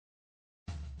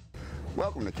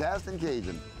Welcome to Castin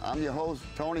Cajun. I'm your host,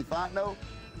 Tony Fontenot,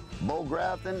 Bo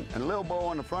Grafton, and Lil Bo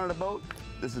on the front of the boat.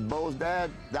 This is Bo's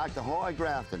dad, Dr. Hoye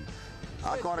Grafton.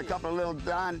 I caught a couple of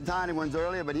little tiny ones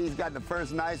earlier, but he's got the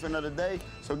first nice one of the day.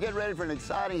 So get ready for an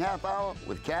exciting half hour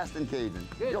with Castin Cajun.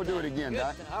 Go do it again,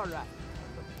 Doc. All right.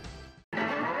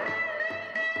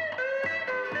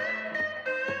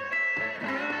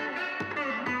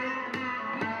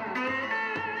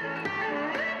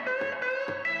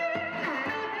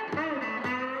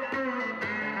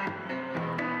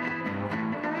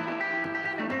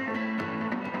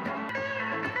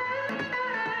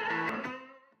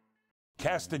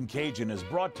 Castin Cajun is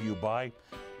brought to you by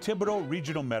Thibodaux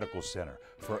Regional Medical Center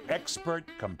for expert,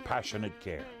 compassionate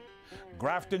care.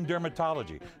 Grafton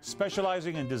Dermatology,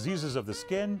 specializing in diseases of the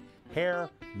skin, hair,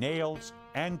 nails,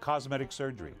 and cosmetic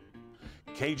surgery.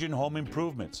 Cajun Home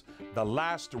Improvements, the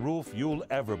last roof you'll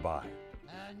ever buy.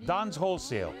 Don's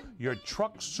Wholesale, your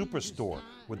truck superstore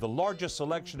with the largest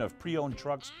selection of pre-owned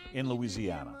trucks in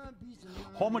Louisiana.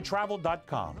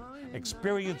 HomeAtravel.com.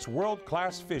 Experience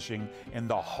world-class fishing in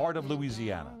the heart of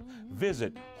Louisiana.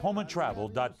 Visit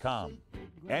HomeAtravel.com.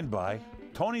 And by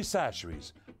Tony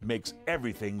Sacheries, makes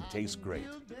everything taste great.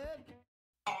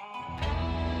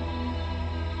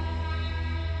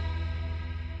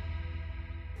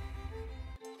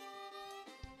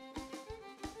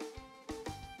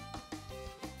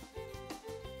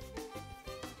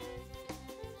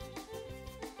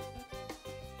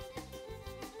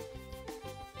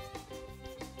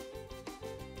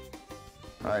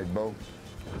 All right, Bo.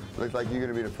 Looks like you're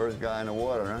gonna be the first guy in the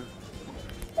water, huh?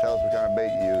 Tell us what kind of bait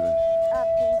you're using.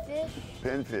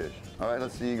 Pinfish. Pinfish. All right,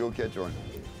 let's see you go catch one.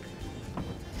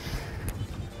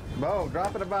 Bo,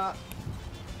 drop it about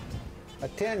a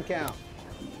 10 count.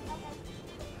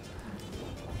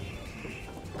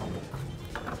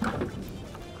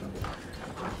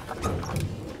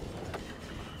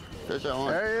 Fish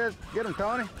on. There he is. Get him,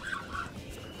 Tony.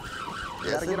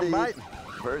 Yes, Gotta get him indeed. biting.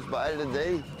 First bite of the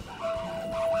day,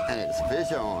 and it's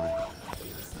fish on.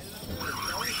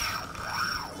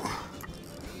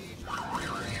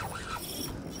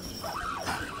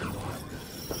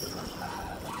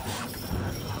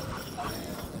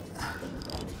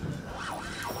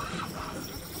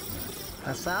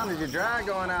 That sounded your drag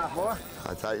going out, boy.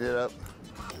 I tighten it up.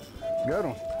 Good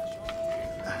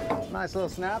one. Nice little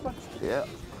snapper. Yep.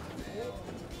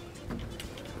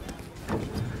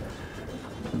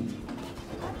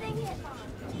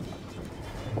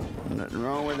 Nothing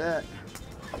wrong with that.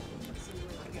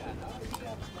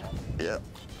 Yep.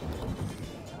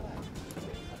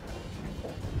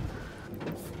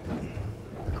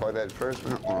 I caught that first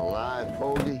one on a live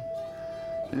pogey.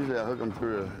 Usually I hook them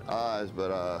through the eyes,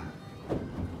 but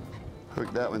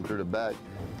hook that one through the back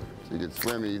so you can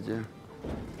swim easier.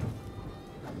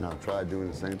 And I'll try doing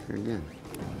the same thing again.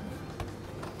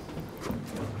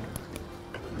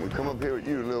 We'll come up here with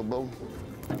you, Lil Bo.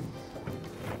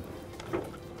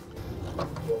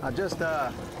 I just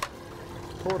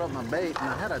pulled up my bait, and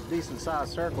I had a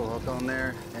decent-sized circle hook on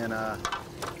there, and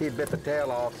he bit the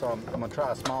tail off, so I'm gonna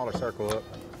try a smaller circle hook.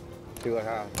 See what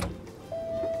happens.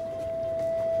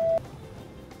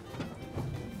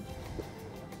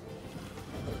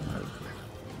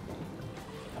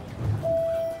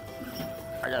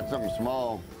 I got something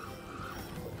small.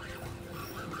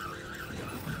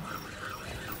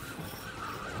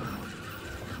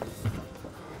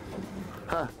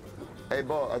 Huh. Hey,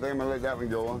 Bo, I think I'm gonna let that one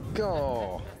go on.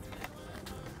 Go.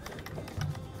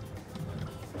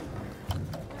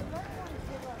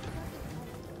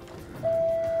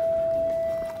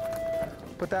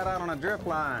 Put that out on a drip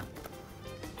line.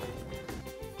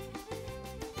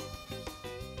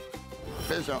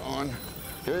 Fish are on.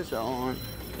 Fish are on.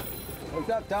 What's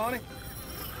up, Tony?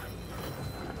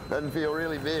 Doesn't feel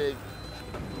really big.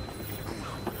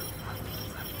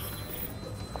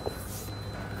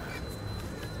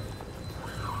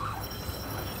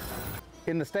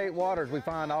 In the state waters, we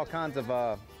find all kinds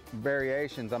of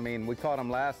variations. I mean, we caught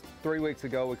them 3 weeks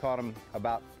ago, we caught them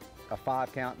about a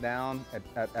 5 count down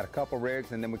at a couple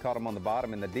rigs, and then we caught them on the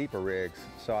bottom in the deeper rigs.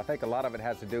 So I think a lot of it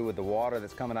has to do with the water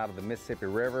that's coming out of the Mississippi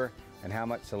River and how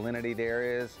much salinity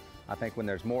there is. I think when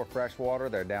there's more fresh water,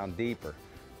 they're down deeper.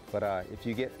 But if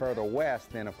you get further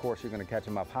west, then of course you're gonna catch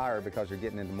them up higher because you're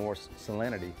getting into more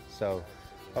salinity. So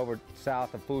over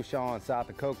south of Fishng and south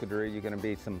of Cocodrie, you're gonna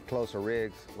be some closer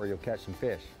rigs where you'll catch some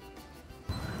fish.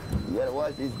 You gotta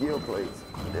watch these gill plates.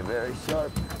 They're very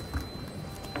sharp.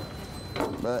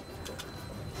 But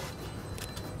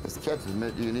this catches them,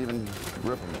 you can even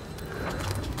rip them.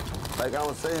 Like I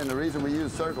was saying, the reason we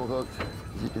use circle hooks,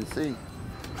 as you can see,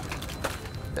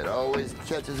 it always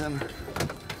catches them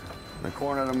in the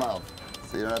corner of the mouth.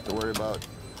 so you don't have to worry about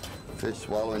fish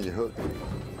swallowing your hook,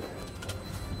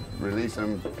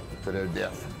 releasing them to their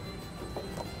death.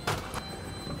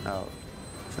 Now,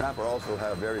 snapper also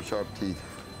have very sharp teeth.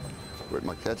 With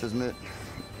my catcher's mitt,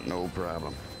 no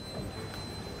problem.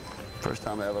 First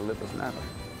time I ever lipped a snapper.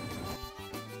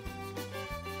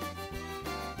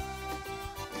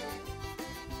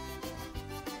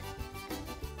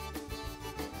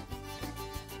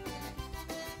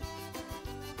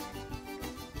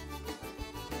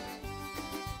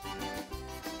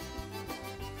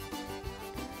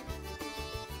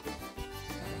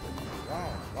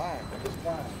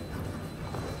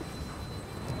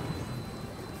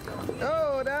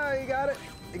 Oh, no, you got it.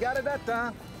 You got it that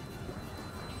time.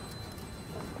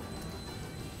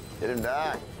 Hit him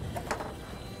die.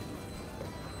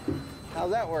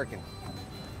 How's that working?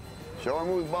 Show him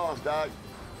who's boss, Doc.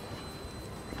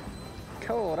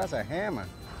 Cool, that's a hammer.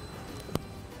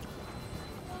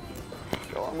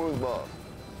 Show him who's boss.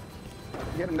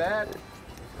 Get him, Dad.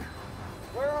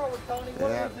 Where are we, Tony? What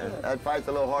Yeah, are we doing? that fight's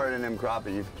a little harder than them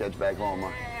crappie you catch back home, huh?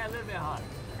 Yeah, a little bit hot.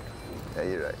 Yeah,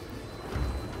 you're right.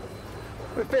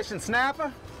 We're fishing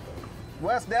snapper,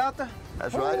 West Delta.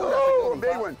 That's Ooh, right. that's a Oh, good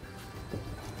big Pop. one.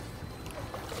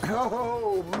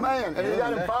 Oh, man. And he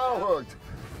got him foul hooked.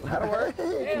 That'll work. Keep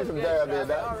Yeah, some good dab there, crappie.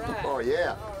 Doc. All right. Oh,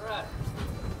 yeah. All right.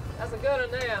 That's a good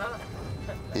one there, huh?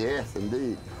 Yes,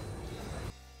 indeed.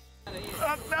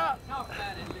 Talk about it a little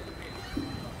bit.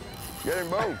 Get him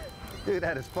both. Dude,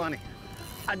 that is funny.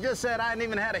 I just said I hadn't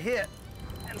even had a hit,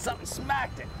 and something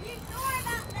smacked it. You sure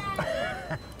about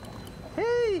that?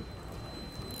 Hey,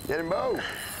 Get him both.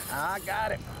 I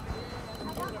got it.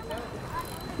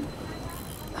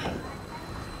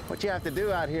 What you have to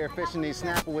do out here fishing these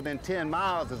snapper within 10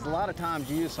 miles is a lot of times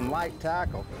you use some light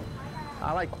tackle.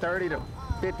 I like 30 to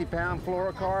 50 pound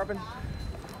fluorocarbon,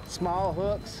 small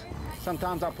hooks.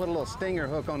 Sometimes I'll put a little stinger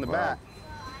hook on the Wow. back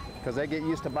because they get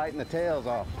used to biting the tails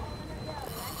off.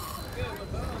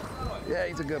 Yeah,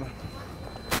 he's a good one.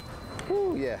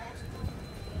 Ooh, yeah.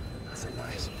 That's a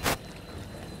nice one.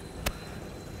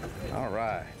 All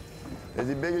right. Is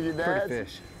he big as your Pretty dad's?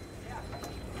 fish.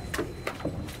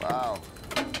 Wow.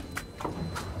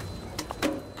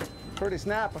 Pretty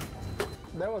snapper.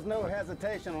 There was no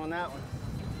hesitation on that one.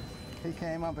 He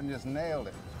came up and just nailed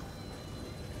it.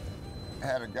 I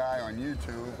had a guy on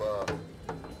YouTube,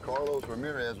 Carlos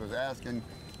Ramirez, was asking,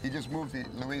 he just moved to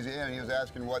Louisiana, he was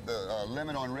asking what the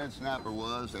limit on red snapper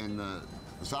was and the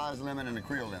size limit and the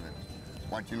creel limit.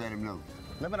 Why don't you let him know?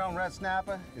 Limit on red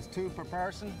snapper is 2 per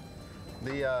person.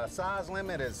 The size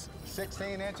limit is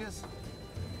 16 inches.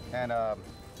 And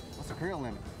what's the creel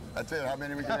limit? That's it, how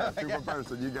many we can have, 2 per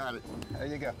person, you got it. There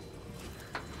you go.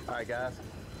 All right, guys.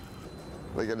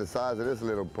 Look at the size of this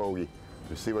little pogey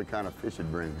to see what kind of fish it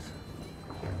brings.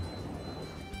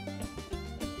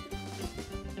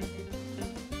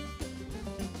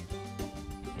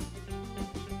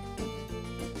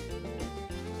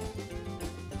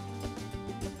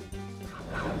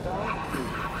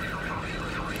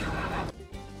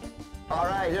 All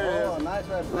right, here it Oh, is. nice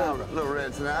red snapper. Little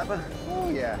red snapper. Oh,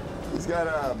 yeah. He's got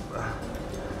a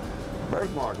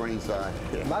birthmark on each side.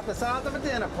 About the size of a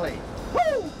dinner plate.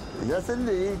 Woo! Yes,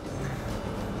 indeed.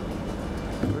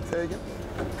 We'll take it.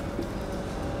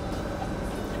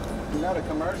 You know, the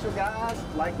commercial guys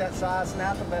like that size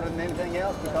snapper better than anything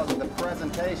else because of the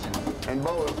presentation. And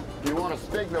Bo, you want to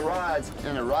stick the rods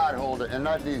in a rod holder and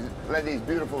not let these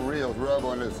beautiful reels rub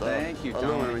on this Thank you, Tony.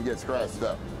 aluminum and get scratched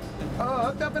up. Oh,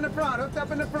 hooked up in the front, hooked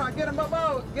up in the front. Get him,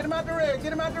 Bo. Get him out the rig,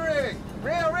 get him out the rig.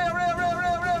 Reel, reel, reel, reel,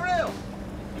 reel, reel, reel.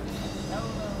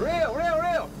 Reel, reel,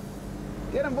 reel.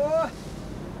 Get him, boy.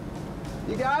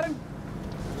 You got him?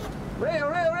 Reel,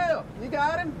 reel, reel. You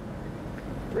got him?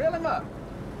 Reel him up.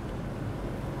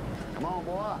 Come on,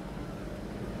 boy.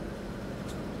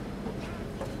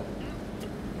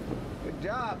 Good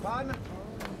job, partner.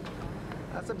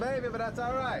 That's a baby, but that's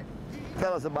all right.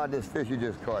 Tell us about this fish you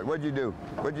just caught. What'd you do?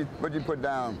 What'd you put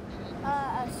down?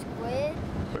 A squid.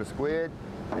 Put a squid?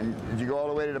 And did you go all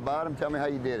the way to the bottom? Tell me how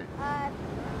you did it. I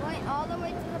went all the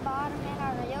way to the bottom and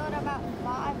I reeled about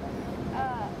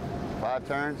 5. 5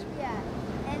 turns? Yeah.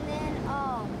 And then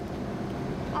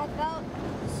I felt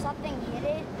something hit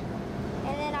it,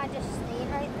 and then I just stayed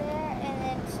right there, and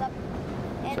then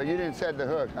something. So you didn't set the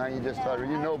hook, huh? You just started.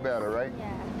 You know better, right?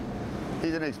 Yeah.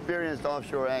 He's an experienced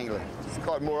offshore angler. He's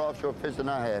caught more offshore fish than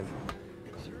I have.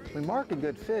 We marked a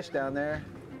good fish down there.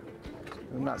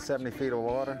 We're not 70 feet of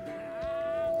water.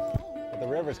 But the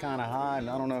river's kind of high, and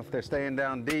I don't know if they're staying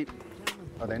down deep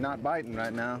or they're not biting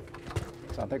right now.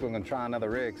 So I think we're going to try another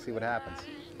rig, see what happens.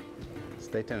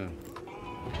 Stay tuned.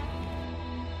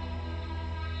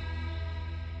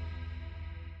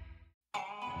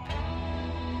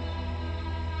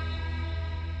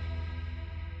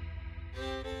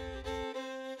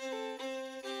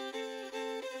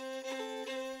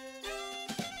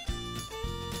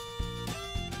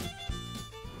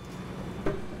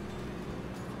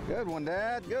 Good one,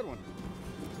 Dad, good one.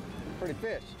 Pretty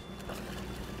fish.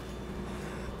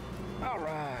 All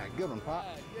right, good one, Pop.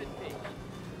 Good fish.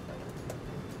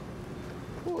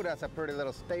 Ooh, that's a pretty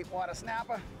little state water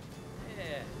snapper.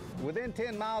 Yeah. Within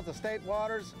 10 miles of state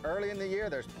waters, early in the year,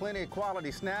 there's plenty of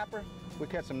quality snapper. We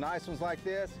catch some nice ones like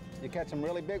this. You catch some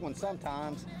really big ones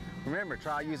sometimes. Remember,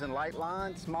 try using light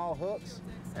lines, small hooks,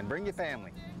 and bring your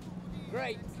family.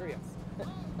 Great trip.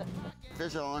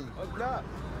 Fish on. Hooked up.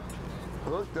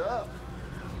 Hooked up.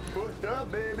 Hooked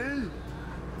up, baby.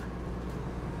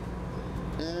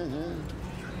 Mm-hmm.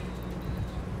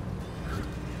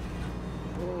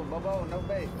 Ooh, Bobo, no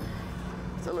bait.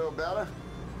 It's a little better.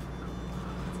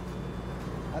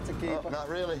 That's a keeper. Oh, not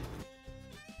really.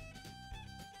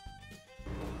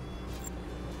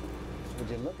 Would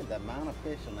you look at the amount of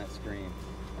fish on that screen?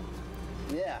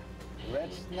 Yeah,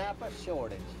 red snapper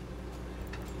shortage.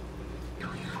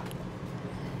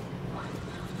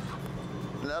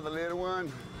 Another little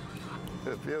one.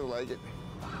 It feels like it.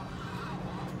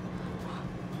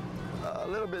 A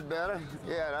little bit better.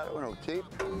 Yeah, that one will keep.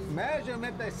 Measure them.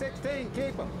 If they're 16,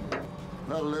 keep them.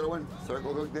 Another little one.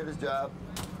 Circle hook did his job.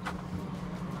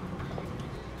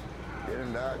 Get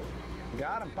him, Doc.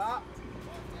 Got him, Pop.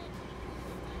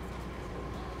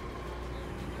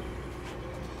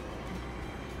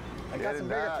 I got some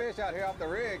bigger fish out here off the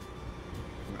rig.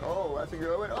 Oh, that's a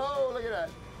good one. Oh, look at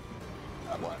that.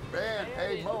 Man,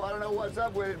 hey, Bo, I don't know what's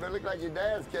up with it, but it looks like your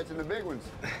dad's catching the big ones.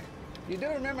 You do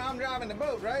remember I'm driving the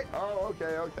boat, right? Oh,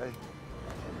 okay, okay.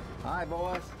 All right,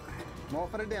 boys. More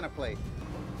for the dinner plate.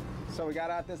 So we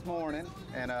got out this morning,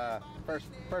 and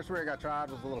first rig I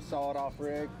tried was a little sawed-off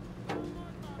rig.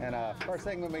 And first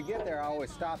thing when we get there, I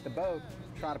always stop the boat,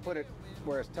 try to put it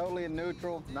where it's totally in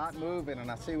neutral, not moving, and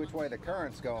I see which way the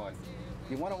current's going.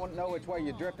 You want to know which way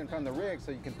you're drifting from the rig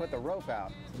so you can put the rope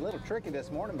out. It's a little tricky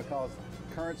this morning because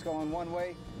current's going one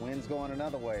way, wind's going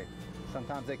another way.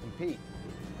 Sometimes they compete.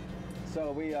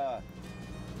 So we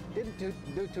didn't do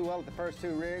too well at the first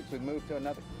two rigs. We moved to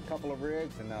another couple of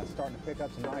rigs and starting to pick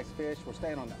up some nice fish. We're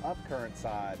staying on the up current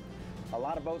side. A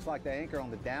lot of boats like to anchor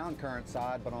on the down current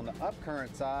side, but on the up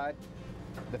current side,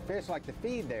 the fish like to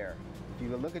feed there. If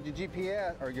you look at your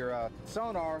GPS or your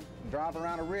sonar, and drive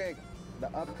around a rig, the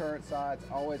up current side's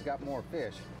always got more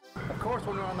fish. Of course,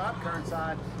 when we're on the up current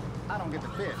side, I don't get the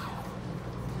fish.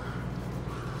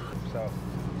 So,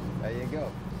 there you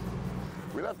go.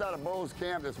 We left out of Bo's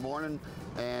camp this morning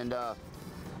and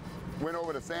went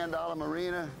over to Sand Dollar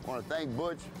Marina. I want to thank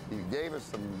Butch. He gave us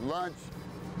some lunch,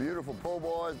 beautiful po'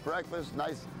 boys, breakfast,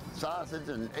 nice sausage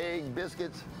and egg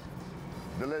biscuits.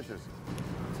 Delicious.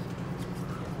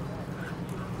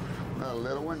 Another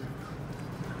little one.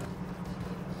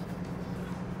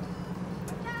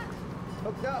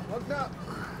 Hooked up, hooked up.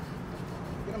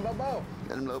 Get him, Bobo.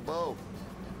 Get him, Lil Bo.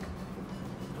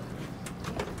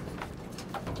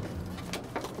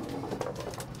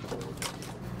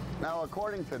 Now,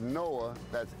 according to NOAA,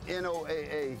 that's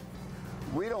N-O-A-A,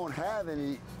 we don't have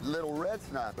any little red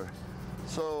snapper.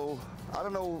 So, I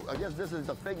don't know, I guess this is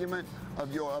the figment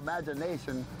of your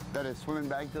imagination that is swimming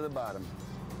back to the bottom.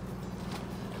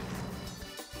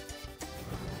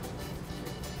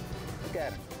 Look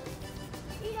at him.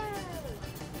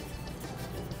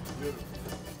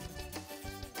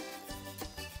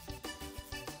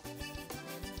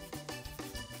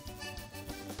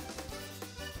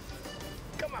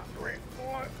 Come on, Rick,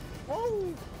 boy.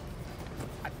 Whoa!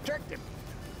 I tricked him.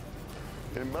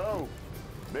 Get him, Bo.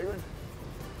 Big one?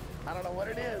 I don't know what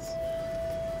it is.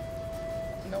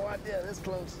 No idea, this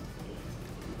close.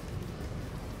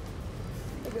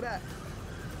 Look at that.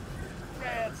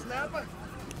 Red snapper.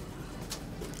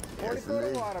 40 Yes, foot of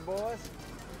indeed. water, boys.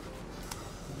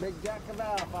 Big Jack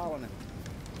Caval following him.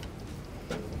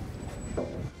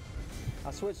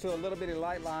 I switched to a little bitty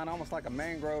light line, almost like a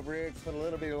mangrove rig, put a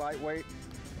little bitty lightweight,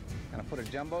 and I put a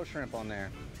jumbo shrimp on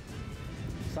there.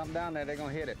 Something down there, they're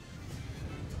gonna hit it.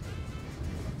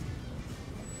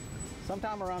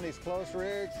 Sometime around these close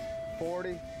rigs,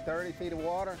 40, 30 feet of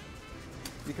water,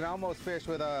 you can almost fish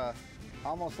with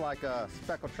almost like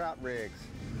speckled trout rigs.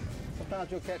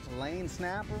 Sometimes you'll catch lane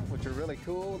snapper, which are really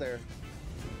cool. They're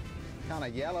kind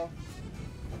of yellow.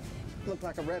 Look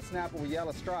like a red snapper with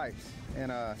yellow stripes.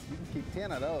 And you can keep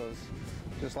 10 of those,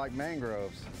 just like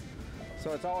mangroves.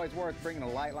 So it's always worth bringing a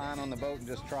light line on the boat and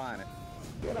just trying it.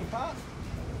 Get him, Pop.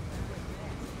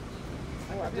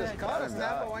 Oh, I just caught a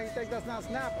snapper. Why do you think that's not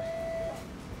snapper?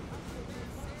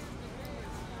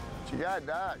 What you got,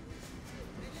 Doc?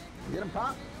 Get him,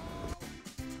 Pop.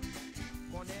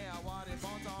 Connais avoir des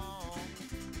bons temps.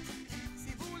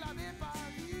 Si vous l'avez pas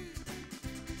vu,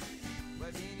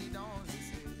 revenez dans le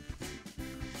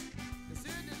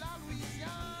sud de la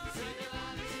Louisiane.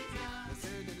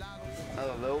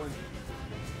 a little one.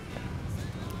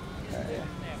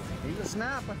 He's a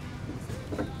snapper.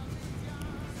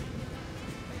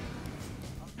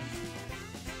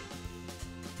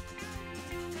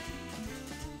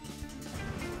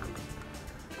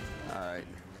 All right.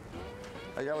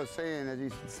 Like I was saying, as you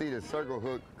can see, the circle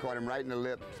hook caught him right in the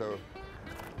lip, so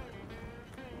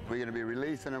we're gonna be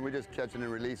releasing him. We're just catching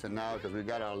and releasing now because we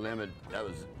got our limit. That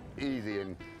was easy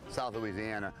in South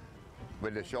Louisiana.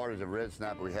 With the shortage of red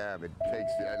snapper we have, it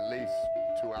takes at least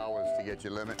 2 hours to get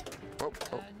your limit. Oh.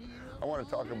 I want to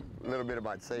talk a little bit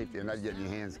about safety and not getting your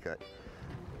hands cut.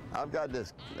 I've got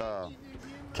this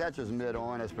catcher's mitt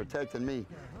on that's protecting me,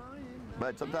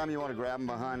 but sometimes you want to grab them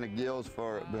behind the gill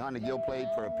plate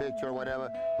for a picture or whatever.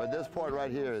 But this part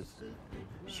right here is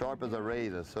sharp as a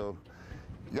razor, so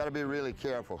you got to be really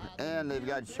careful. And they've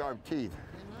got sharp teeth,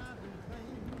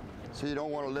 so you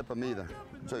don't want to lip them either.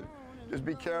 So just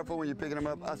be careful when you're picking them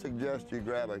up. I suggest you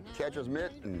grab a catcher's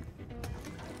mitt and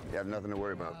you have nothing to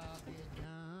worry about.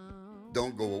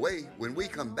 Don't go away. When we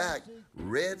come back,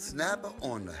 red snapper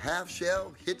on the half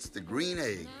shell hits the green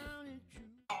egg.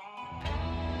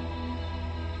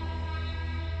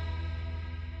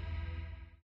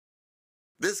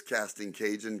 This Castin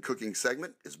Cajun cooking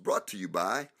segment is brought to you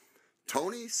by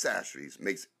Tony Sasheries.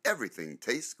 Makes everything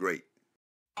taste great.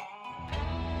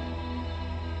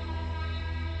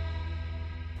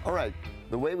 All right,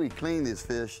 the way we clean these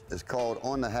fish is called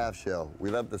on the half shell. We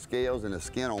left the scales and the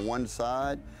skin on one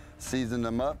side, season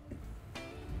them up.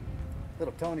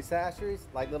 Little Tony Sasheries,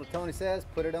 like little Tony says,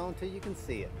 put it on till you can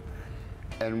see it.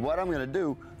 And what I'm gonna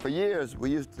do, for years,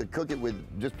 we used to cook it with,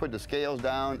 just put the scales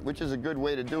down, which is a good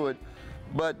way to do it,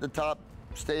 but the top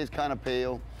stays kind of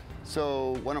pale.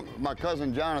 So my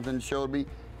cousin Jonathan showed me,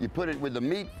 you put it with the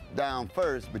meat down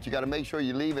first, but you gotta make sure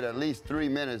you leave it at least 3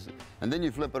 minutes, and then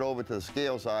you flip it over to the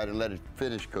scale side and let it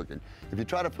finish cooking. If you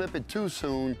try to flip it too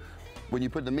soon, when you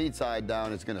put the meat side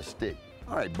down, it's gonna stick.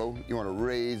 All right, Bo, you wanna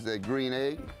raise that green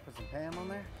egg? Put some Pam on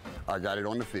there? I got it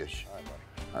on the fish. All right,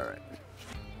 buddy. All right.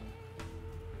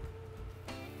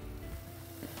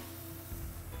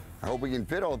 I hope we can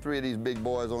fit all 3 of these big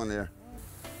boys on there.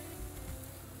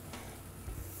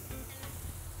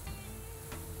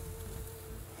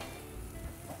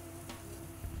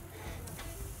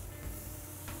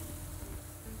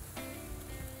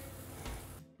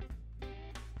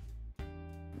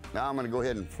 Now I'm gonna go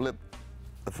ahead and flip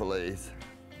the fillets.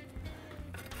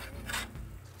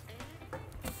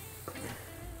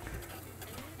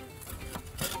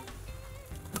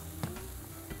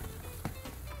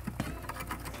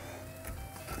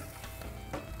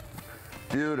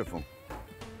 Beautiful.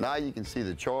 Now you can see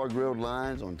the char grilled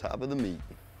lines on top of the meat.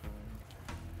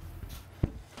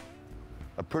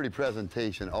 A pretty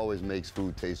presentation always makes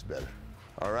food taste better.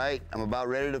 All right, I'm about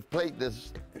ready to plate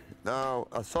this. Now,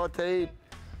 I sauteed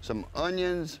some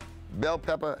onions, bell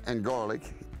pepper, and garlic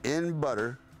in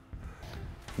butter.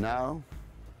 Now,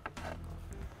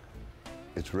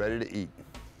 it's ready to eat.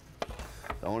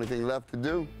 The only thing left to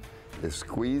do is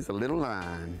squeeze a little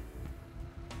lime.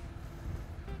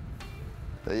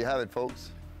 There you have it,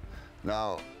 folks.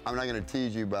 Now, I'm not gonna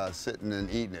tease you by sitting and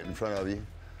eating it in front of you.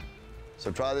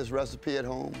 So try this recipe at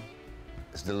home.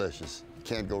 It's delicious. You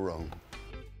can't go wrong.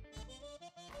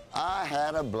 I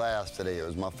had a blast today. It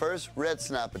was my first red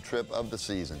snapper trip of the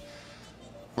season.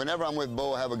 Whenever I'm with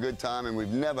Bo, I have a good time, and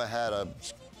we've never had a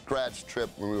scratch trip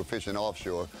when we were fishing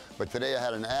offshore. But today I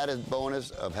had an added bonus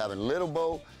of having Lil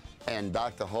Bo and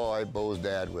Dr. Hoye, Bo's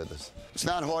dad, with us. It's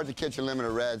not hard to catch a limit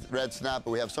of red snapper.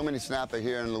 We have so many snapper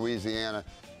here in Louisiana,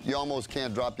 you almost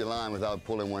can't drop your line without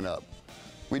pulling one up.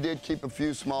 We did keep a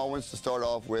few small ones to start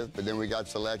off with, but then we got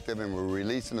selective and we're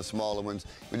releasing the smaller ones.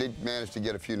 We did manage to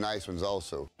get a few nice ones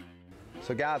also.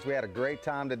 So guys, we had a great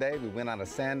time today. We went on a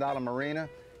Sand Dollar Marina,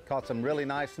 caught some really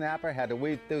nice snapper, had to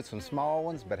weed through some small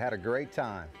ones, but had a great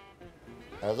time.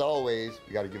 As always,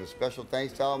 we got to give a special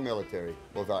thanks to our military,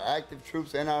 both our active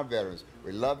troops and our veterans.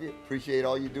 We love you, appreciate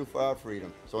all you do for our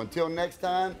freedom. So until next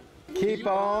time, keep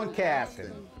on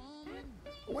casting.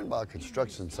 I went by a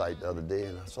construction site the other day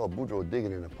and I saw Boudreaux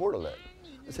digging in a portalet.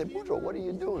 I said, Boudreaux, what are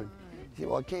you doing? He said,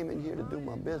 well, I came in here to do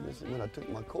my business, and when I took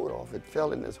my coat off, it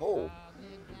fell in this hole.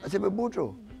 I said, but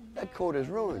Boudreaux, that coat is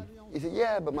ruined. He said,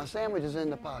 yeah, but my sandwich is in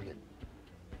the pocket.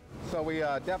 So we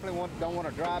definitely don't want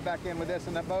to drive back in with this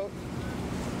in that boat.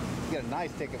 Get a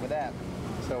nice ticket with that.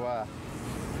 So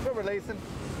we're releasing.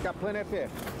 Got plenty of fish.